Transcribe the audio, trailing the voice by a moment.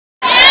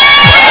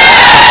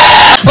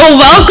Well,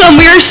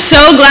 welcome. We are so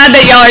glad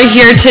that y'all are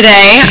here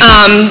today.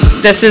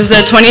 This is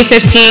the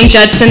 2015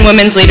 Judson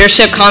Women's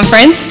Leadership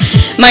Conference.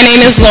 My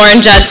name is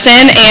Lauren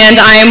Judson, and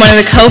I am one of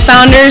the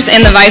co-founders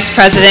and the vice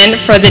president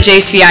for the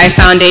JCI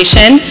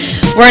Foundation.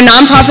 We're a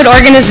nonprofit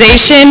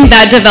organization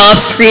that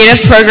develops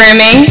creative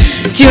programming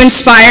to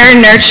inspire,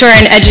 nurture,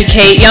 and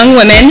educate young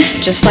women,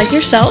 just like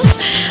yourselves,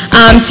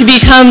 to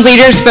become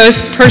leaders both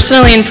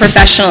personally and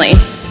professionally.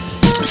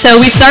 So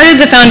we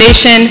started the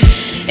foundation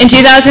in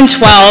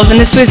 2012, and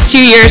this was 2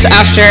 years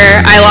after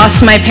I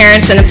lost my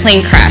parents in a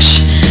plane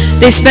crash.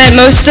 They spent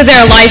most of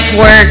their life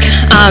work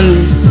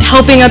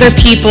helping other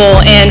people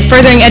and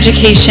furthering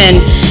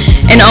education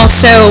and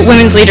also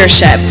women's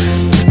leadership.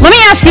 Let me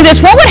ask you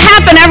this, what would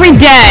happen every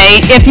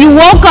day if you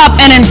woke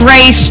up and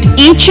embraced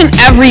each and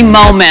every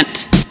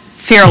moment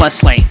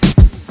fearlessly?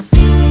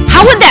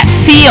 How would that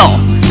feel?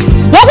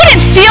 What would it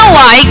feel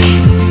like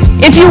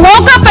if you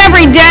woke up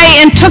every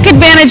day and took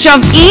advantage of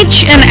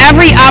each and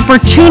every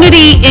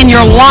opportunity in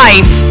your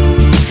life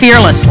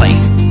fearlessly?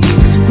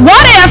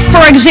 What if,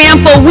 for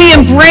example, we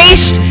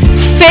embraced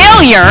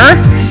failure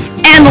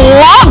and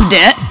loved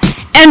it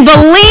and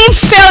believed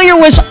failure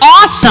was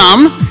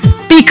awesome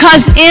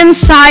because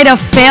inside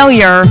of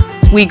failure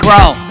we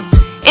grow.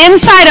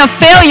 Inside of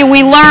failure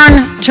we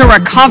learn to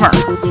recover.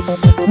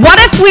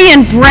 What if we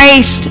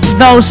embraced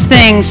those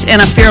things in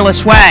a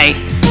fearless way?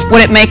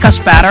 Would it make us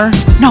better?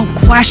 No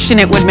question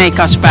it would make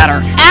us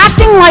better.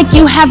 Acting like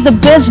you have the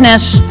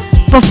business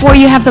before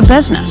you have the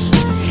business.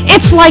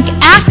 It's like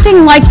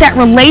acting like that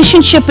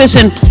relationship is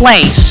in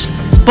place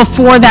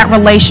before that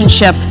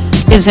relationship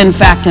is in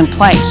fact in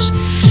place.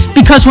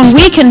 Because when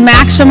we can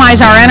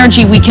maximize our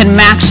energy, we can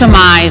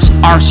maximize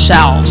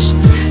ourselves.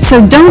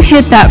 So don't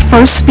hit that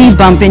first speed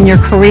bump in your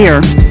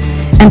career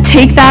and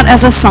take that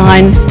as a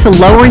sign to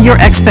lower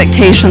your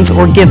expectations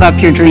or give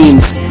up your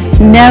dreams.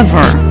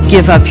 Never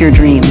give up your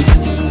dreams.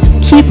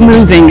 Keep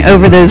moving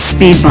over those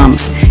speed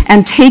bumps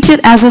and take it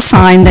as a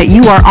sign that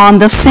you are on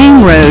the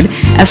same road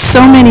as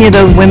so many of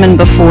the women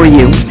before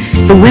you.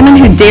 The women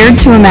who dared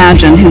to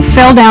imagine, who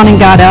fell down and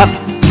got up,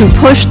 who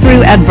pushed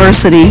through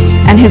adversity,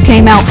 and who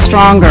came out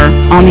stronger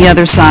on the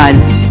other side.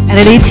 And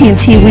at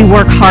AT&T, we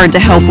work hard to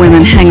help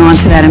women hang on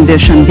to that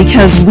ambition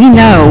because we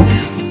know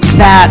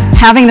that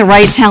having the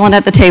right talent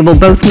at the table,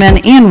 both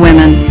men and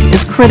women,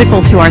 is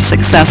critical to our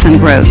success and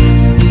growth.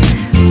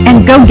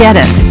 And go get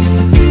it.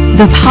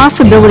 The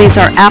possibilities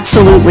are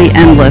absolutely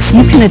endless.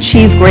 You can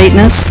achieve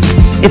greatness.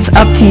 It's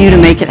up to you to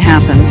make it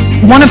happen.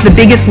 One of the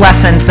biggest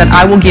lessons that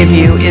I will give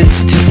you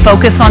is to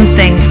focus on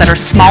things that are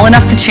small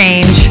enough to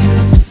change,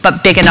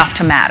 but big enough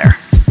to matter.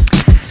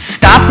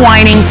 Stop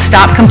whining,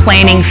 stop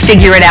complaining,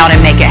 figure it out and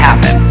make it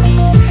happen.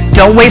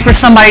 Don't wait for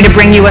somebody to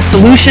bring you a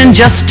solution,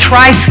 just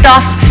try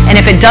stuff, and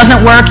if it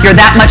doesn't work, you're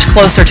that much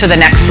closer to the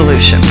next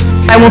solution.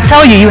 I will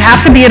tell you, you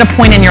have to be at a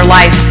point in your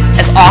life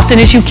as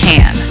often as you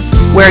can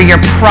where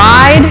your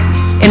pride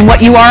in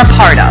what you are a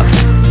part of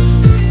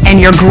and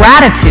your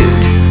gratitude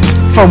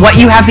for what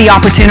you have the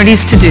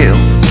opportunities to do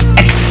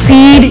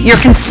exceed your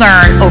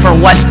concern over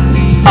what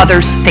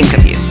others think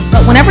of you.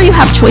 But whenever you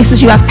have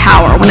choices, you have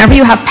power. Whenever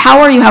you have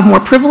power, you have more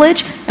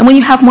privilege. And when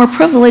you have more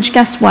privilege,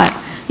 guess what?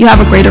 You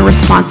have a greater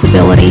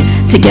responsibility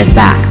to give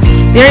back.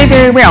 Very,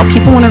 very rare.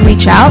 People want to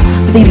reach out,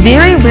 but they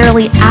very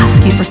rarely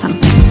ask you for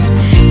something.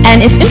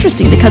 And it's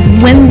interesting because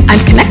when I'm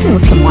connecting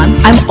with someone,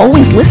 I'm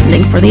always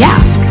listening for the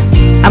ask.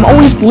 I'm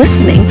always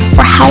listening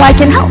for how I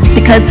can help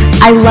because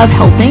I love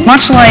helping.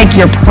 Much like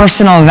your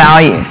personal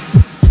values,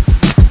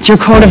 it's your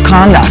code of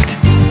conduct.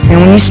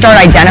 And when you start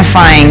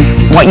identifying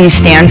what you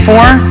stand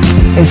for,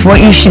 is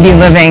what you should be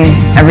living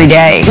every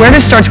day. Where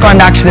this starts going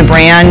back to the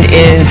brand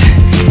is,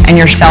 and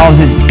yourselves,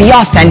 is be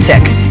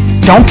authentic.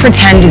 Don't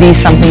pretend to be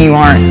something you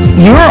aren't.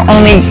 You are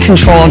only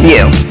control of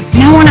you.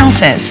 No one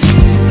else is.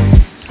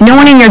 No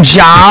one in your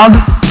job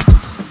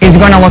is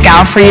going to look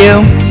out for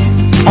you.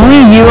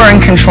 Only you are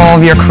in control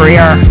of your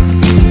career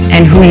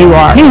and who you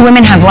are. I think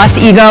women have less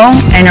ego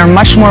and are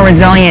much more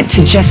resilient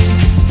to just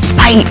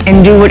fight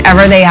and do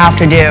whatever they have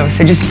to do.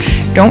 So just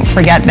don't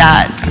forget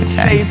that, I would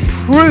say. They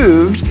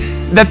proved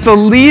that the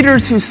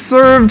leaders who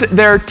served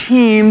their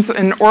teams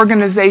and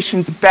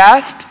organizations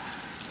best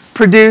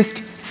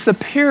produced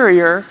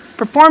superior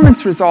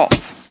performance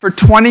results. For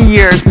 20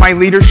 years, my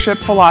leadership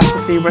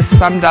philosophy was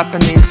summed up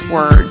in these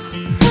words.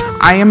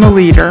 I am a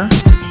leader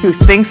who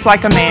thinks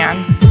like a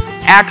man,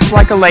 acts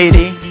like a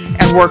lady,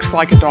 and works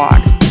like a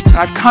dog. And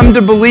I've come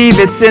to believe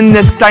it's in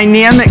this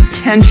dynamic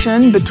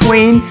tension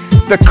between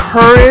the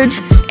courage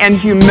and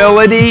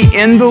humility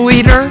in the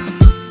leader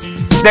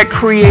that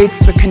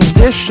creates the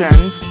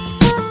conditions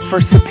for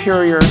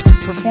superior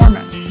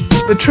performance.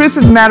 The truth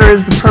of the matter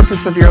is the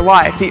purpose of your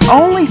life. The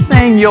only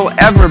thing you'll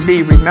ever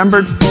be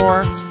remembered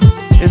for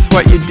is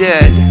what you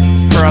did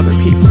for other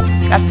people.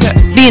 That's it.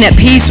 Being at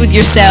peace with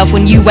yourself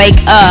when you wake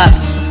up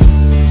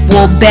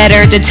will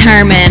better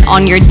determine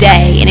on your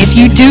day. And if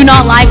you do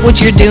not like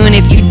what you're doing,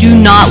 if you do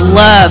not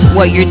love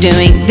what you're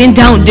doing, then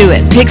don't do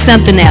it. Pick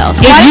something else.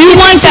 If you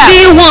want to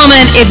be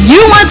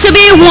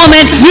a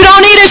woman, you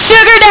don't need a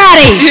sugar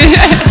daddy.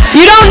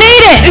 You don't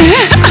need it.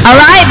 All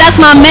right, that's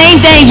my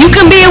main thing. You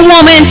can be a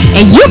woman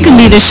and you can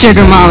be the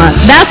sugar mama.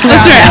 That's where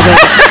I'm at with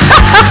it.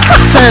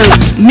 So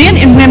men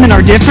and women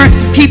are different.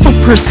 People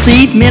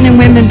perceive men and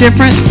women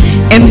different.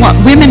 And what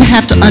women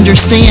have to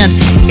understand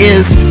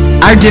is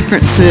our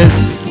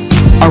differences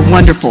are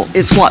wonderful.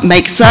 It's what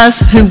makes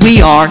us who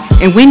we are,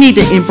 and we need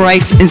to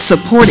embrace and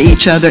support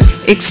each other,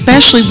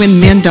 especially when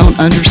men don't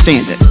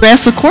understand it.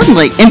 Dress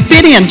accordingly and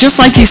fit in, just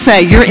like you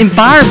say. Your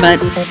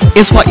environment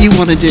is what you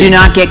want to do. Do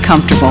not get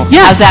comfortable.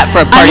 Yes. How's that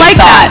for a party I like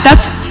thought? that.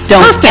 That's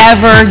Don't perfect.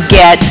 ever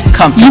get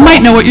comfortable. You might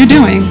know what you're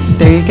doing.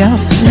 There you go.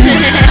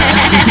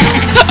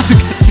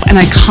 And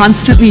I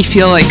constantly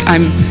feel like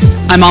I'm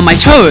on my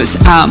toes.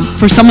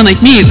 For someone like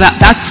me,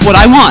 that's what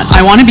I want.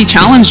 I want to be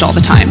challenged all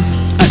the time.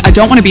 I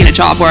don't want to be in a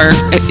job where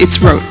it's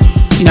rote.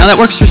 You know, that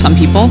works for some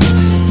people.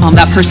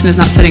 That person is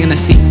not sitting in the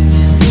seat.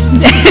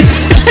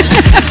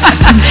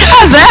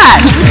 How's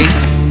that?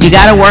 You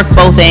got to work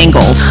both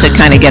angles to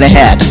kind of get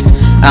ahead.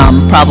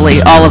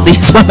 Probably all of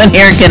these women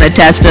here can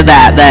attest to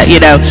that, you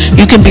know,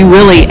 you can be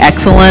really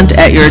excellent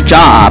at your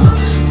job,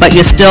 but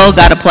you still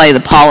got to play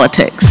the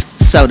politics,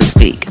 so to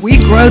speak. We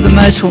grow the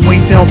most when we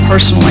feel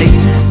personally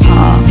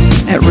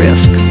at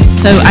risk.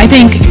 So I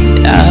think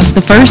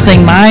the first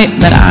thing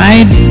that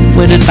I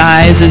would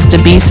advise is to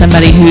be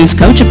somebody who's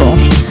coachable.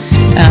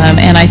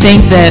 And I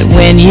think that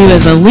when you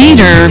as a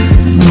leader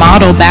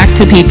model back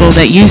to people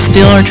that you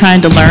still are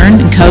trying to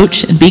learn and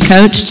coach and be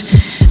coached,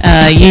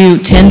 you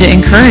tend to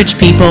encourage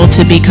people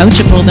to be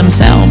coachable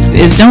themselves.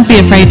 Don't be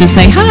afraid to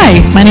say,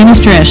 hi, my name is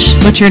Trish.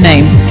 What's your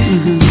name?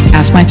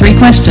 Ask my 3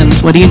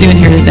 questions. What are you doing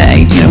here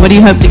today? You know, what do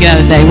you hope to get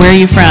out of the day? Where are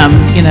you from?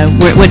 You know,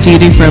 what do you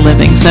do for a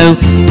living? So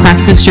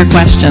practice your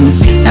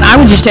questions. And I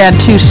would just add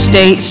too,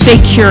 stay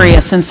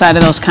curious inside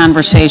of those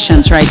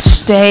conversations, right?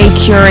 Stay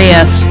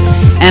curious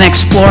and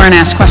explore and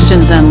ask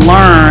questions and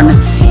learn.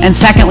 And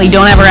secondly,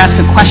 don't ever ask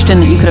a question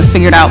that you could have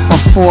figured out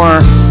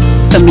before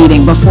the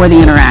meeting, before the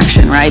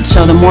interaction, right?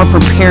 So the more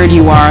prepared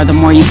you are, the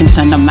more you can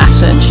send a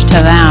message to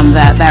them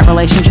that that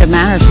relationship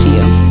matters to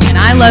you. And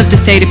I love to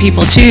say to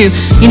people too,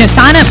 you know,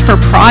 sign up for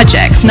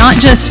projects, not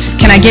just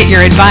can I get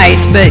your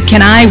advice, but can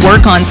I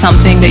work on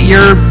something that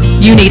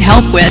you need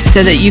help with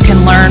so that you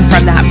can learn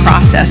from that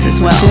process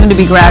as well. Soon to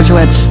be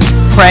graduates.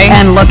 Pray.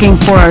 And looking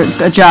for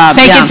a job.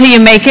 Fake it till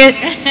you make it.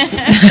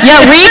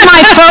 Yeah, read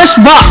my first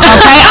book,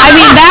 okay? I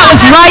mean, that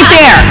was right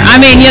there. I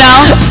mean, you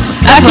know,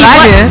 that's what I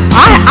do.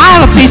 I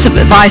have a piece of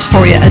advice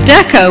for you.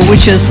 Adecco,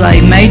 which is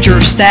a major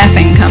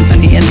staffing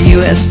company in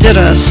the U.S., did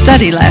a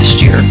study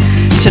last year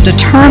to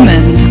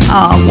determine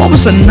what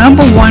was the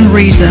number one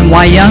reason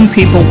why young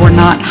people were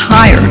not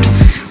hired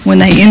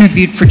when they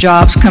interviewed for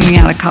jobs coming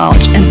out of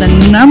college. And the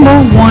number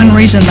one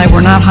reason they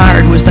were not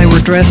hired was they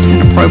were dressed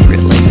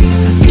inappropriately.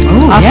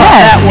 I thought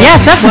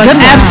that was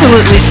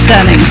absolutely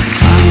stunning.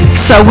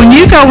 So when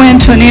you go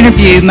into an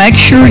interview, make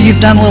sure you've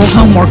done a little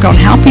homework on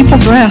how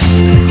people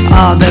dress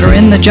that are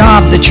in the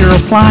job that you're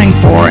applying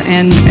for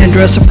and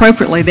dress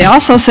appropriately. They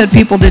also said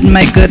people didn't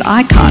make good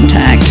eye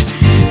contact.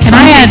 Can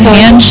I add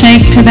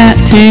handshake to that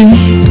too?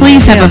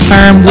 Please have a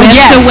firm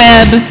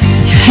web-to-web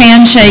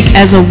handshake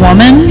as a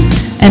woman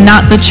and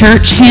not the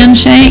church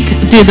handshake.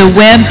 Do the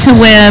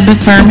web-to-web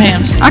firm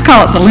handshake. I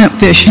call it the limp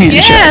fish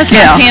handshake. Yes,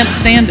 I can't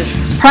stand it.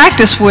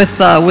 Practice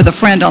with a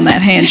friend on that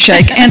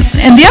handshake. And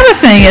the other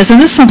thing is, and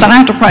this is something I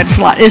have to practice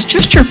a lot, is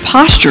just your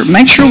posture.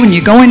 Make sure when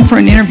you go in for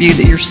an interview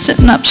that you're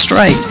sitting up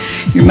straight,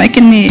 you're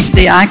making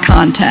the eye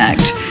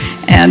contact,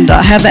 and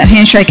have that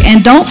handshake. And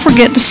don't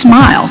forget to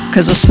smile,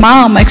 because a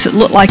smile makes it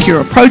look like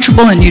you're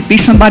approachable and you'd be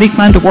somebody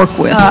fun to work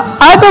with.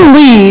 I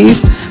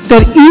believe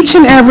that each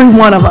and every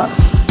one of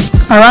us,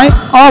 all right,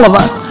 all of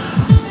us,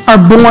 are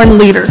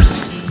born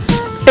leaders.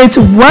 It's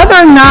whether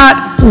or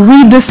not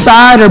we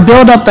decide or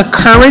build up the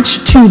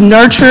courage to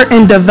nurture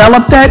and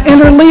develop that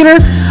inner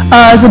leader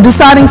is a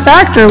deciding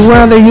factor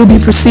whether you'll be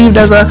perceived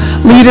as a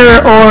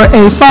leader or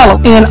a follower.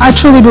 And I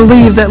truly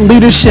believe that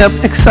leadership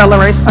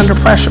accelerates under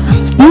pressure.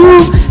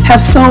 You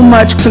have so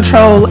much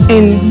control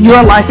in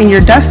your life and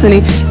your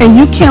destiny, and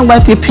you can't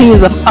let the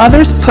opinions of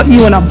others put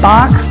you in a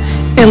box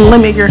and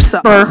limit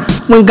yourself.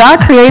 When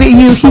God created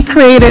you, He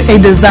created a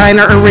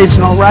designer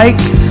original, right?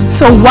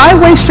 So why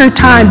waste your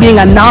time being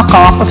a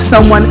knockoff of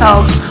someone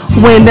else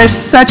when there's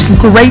such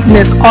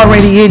greatness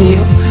already in you?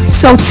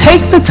 So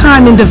take the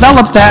time and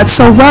develop that.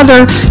 So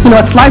whether,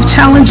 it's life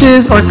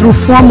challenges or through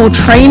formal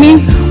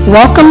training,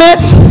 welcome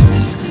it,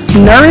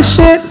 nourish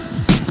it,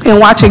 and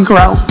watch it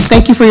grow.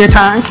 Thank you for your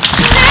time.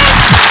 This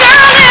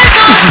girl is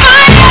on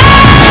fire!